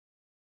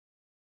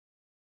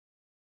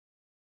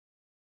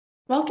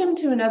Welcome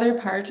to another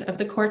part of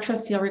the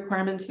CoreTrustSeal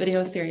requirements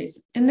video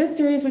series. In this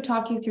series, we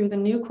talk you through the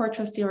new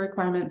CoreTrustSeal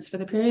requirements for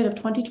the period of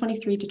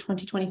 2023 to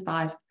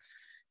 2025.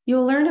 You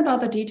will learn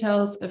about the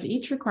details of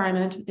each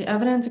requirement, the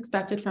evidence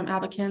expected from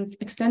applicants,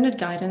 extended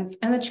guidance,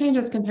 and the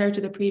changes compared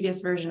to the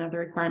previous version of the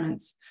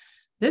requirements.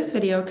 This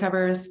video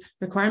covers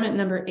requirement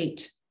number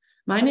 8.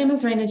 My name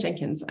is Reyna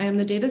Jenkyns. I am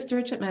the Data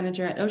Stewardship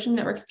Manager at Ocean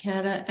Networks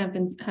Canada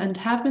and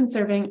have been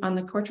serving on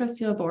the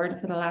CoreTrustSeal board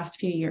for the last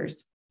few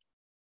years.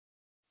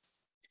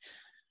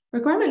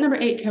 Requirement number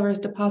 8 covers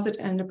deposit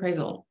and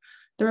appraisal.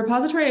 The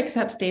repository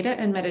accepts data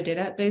and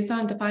metadata based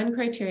on defined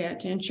criteria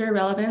to ensure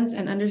relevance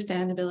and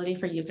understandability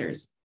for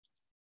users.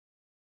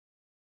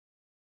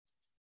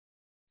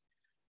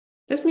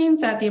 This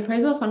means that the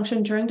appraisal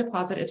function during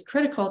deposit is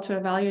critical to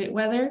evaluate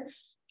whether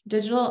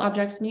digital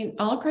objects meet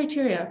all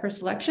criteria for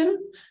selection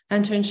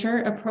and to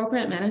ensure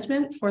appropriate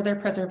management for their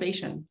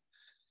preservation.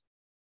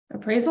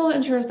 Appraisal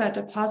ensures that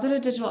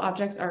deposited digital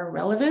objects are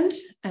relevant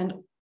and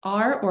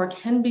are or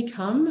can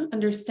become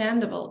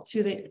understandable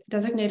to the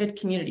designated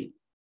community.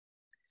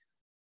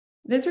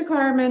 This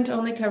requirement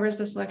only covers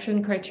the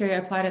selection criteria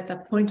applied at the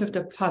point of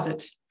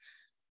deposit.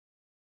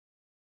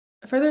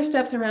 Further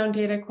steps around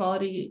data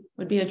quality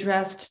would be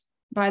addressed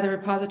by the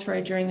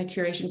repository during the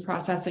curation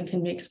process and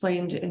can be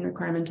explained in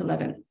requirement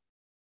 11.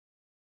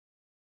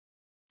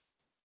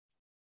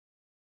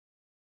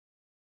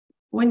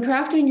 When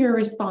crafting your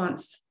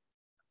response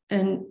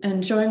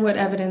and showing what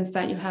evidence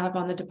that you have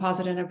on the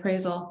deposit and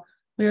appraisal,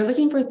 we are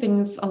looking for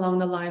things along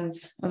the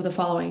lines of the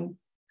following.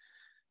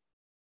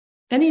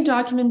 Any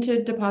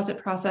documented deposit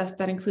process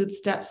that includes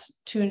steps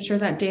to ensure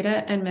that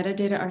data and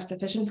metadata are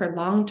sufficient for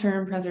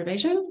long-term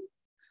preservation,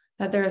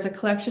 that there is a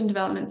collection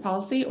development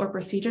policy or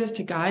procedures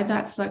to guide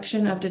that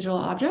selection of digital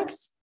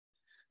objects.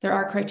 There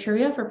are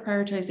criteria for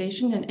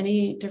prioritization and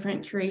any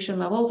different curation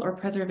levels or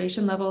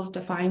preservation levels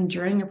defined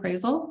during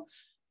appraisal.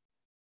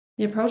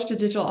 The approach to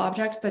digital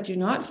objects that do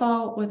not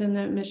fall within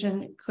the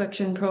mission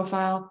collection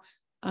profile,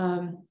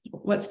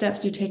 what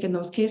steps you take in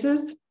those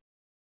cases,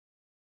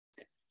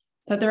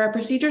 that there are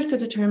procedures to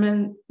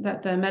determine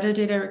that the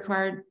metadata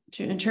required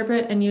to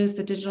interpret and use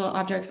the digital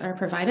objects are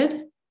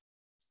provided.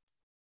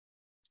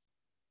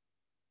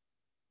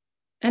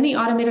 Any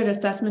automated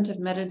assessment of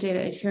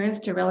metadata adherence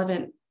to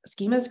relevant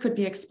schemas could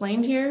be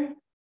explained here.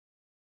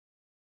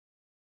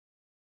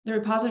 The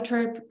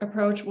repository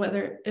approach,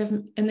 if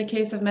in the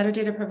case of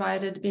metadata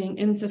provided being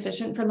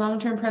insufficient for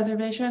long-term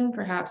preservation,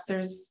 perhaps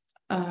there's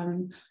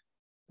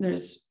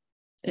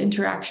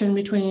interaction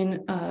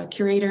between a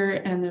curator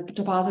and the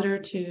depositor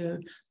to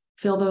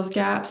fill those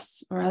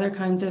gaps or other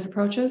kinds of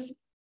approaches.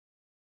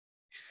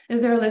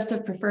 Is there a list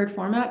of preferred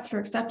formats for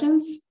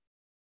acceptance?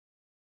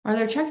 Are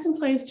there checks in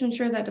place to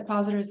ensure that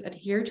depositors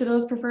adhere to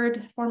those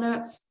preferred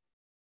formats?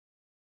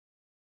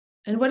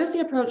 And what is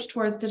the approach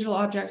towards digital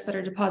objects that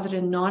are deposited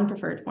in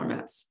non-preferred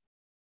formats?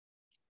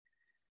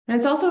 And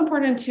it's also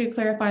important to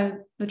clarify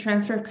the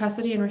transfer of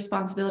custody and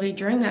responsibility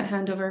during that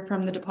handover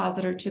from the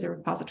depositor to the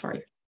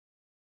repository.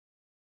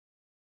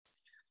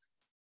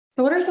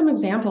 So what are some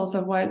examples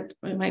of what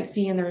we might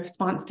see in the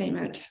response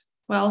statement?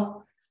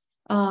 Well,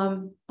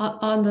 on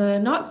the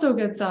not so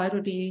good side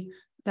would be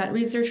that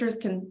researchers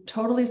can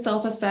totally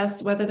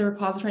self-assess whether the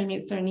repository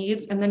meets their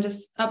needs and then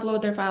just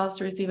upload their files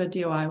to receive a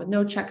DOI with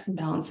no checks and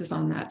balances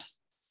on that.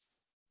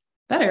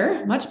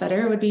 Better, much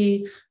better, would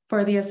be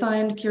for the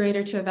assigned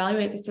curator to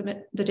evaluate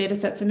the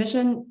dataset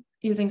submission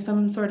using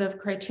some sort of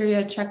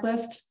criteria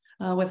checklist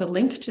with a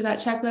link to that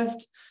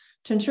checklist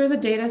to ensure the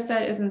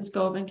dataset is in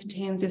scope and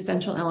contains the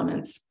essential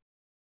elements.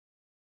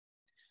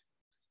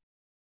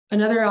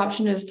 Another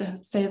option is to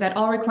say that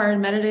all required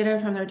metadata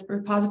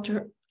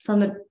from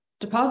the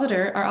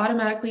depositor are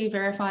automatically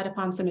verified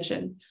upon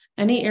submission.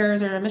 Any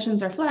errors or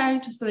omissions are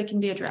flagged so they can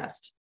be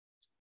addressed.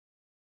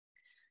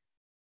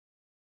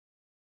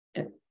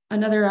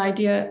 Another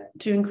idea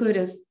to include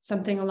is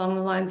something along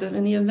the lines of,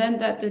 in the event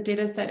that the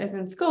data set is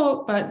in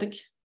scope, but the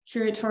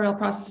curatorial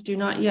processes do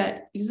not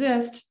yet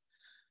exist,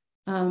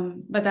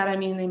 but that I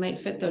mean they might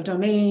fit the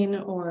domain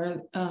or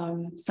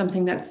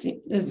something that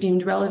is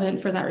deemed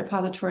relevant for that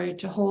repository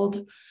to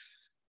hold,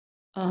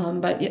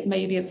 but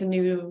maybe it's a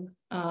new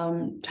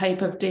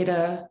type of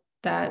data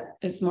that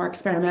is more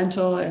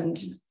experimental and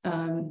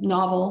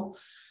novel.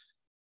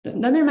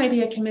 Then there might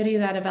be a committee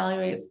that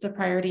evaluates the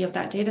priority of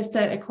that data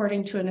set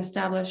according to an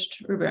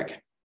established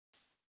rubric.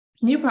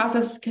 New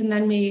process can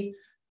then be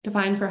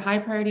defined for high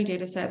priority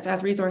data sets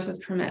as resources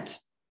permit.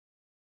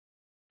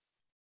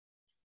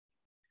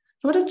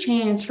 So what has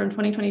changed from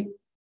 2020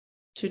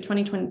 to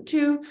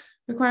 2022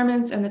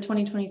 requirements and the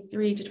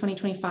 2023 to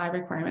 2025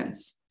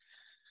 requirements?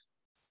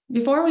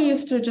 Before we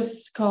used to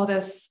just call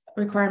this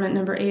requirement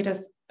number 8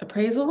 as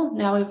appraisal.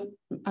 Now we've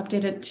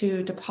updated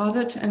to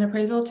deposit and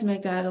appraisal to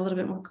make that a little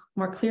bit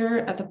more clear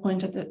at the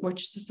point at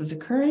which this is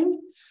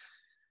occurring.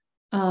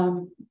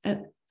 And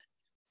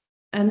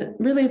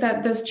really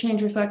that this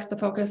change reflects the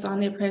focus on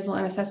the appraisal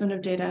and assessment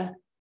of data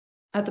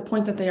at the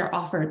point that they are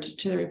offered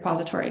to the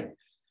repository.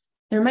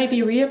 There might be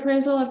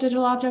reappraisal of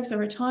digital objects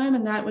over time,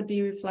 and that would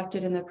be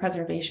reflected in the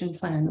preservation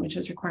plan, which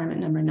is requirement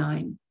number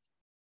 9.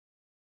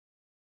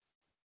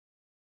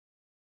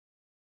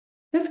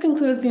 This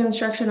concludes the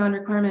instruction on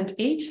requirement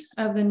 8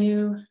 of the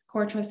new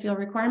CoreTrustSeal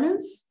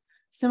requirements.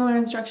 Similar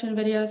instruction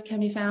videos can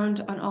be found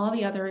on all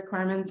the other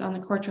requirements on the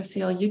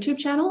CoreTrustSeal YouTube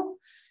channel.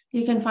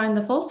 You can find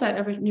the full set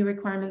of new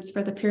requirements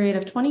for the period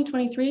of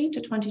 2023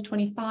 to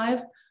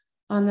 2025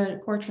 on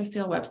the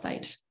CoreTrustSeal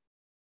website.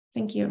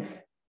 Thank you.